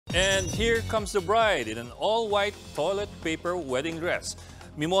And here comes the bride in an all-white toilet paper wedding dress.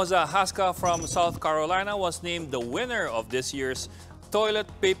 Mimoza Haska from South Carolina was named the winner of this year's toilet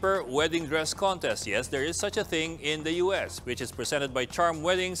paper wedding dress contest. Yes, there is such a thing in the U.S., which is presented by Charm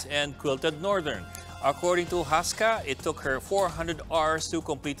Weddings and Quilted Northern. According to Haska, it took her 400 hours to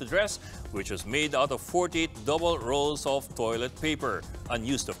complete the dress, which was made out of 48 double rolls of toilet paper,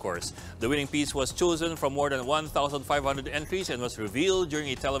 unused of course. The winning piece was chosen from more than 1,500 entries and was revealed during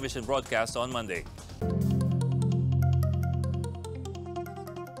a television broadcast on Monday.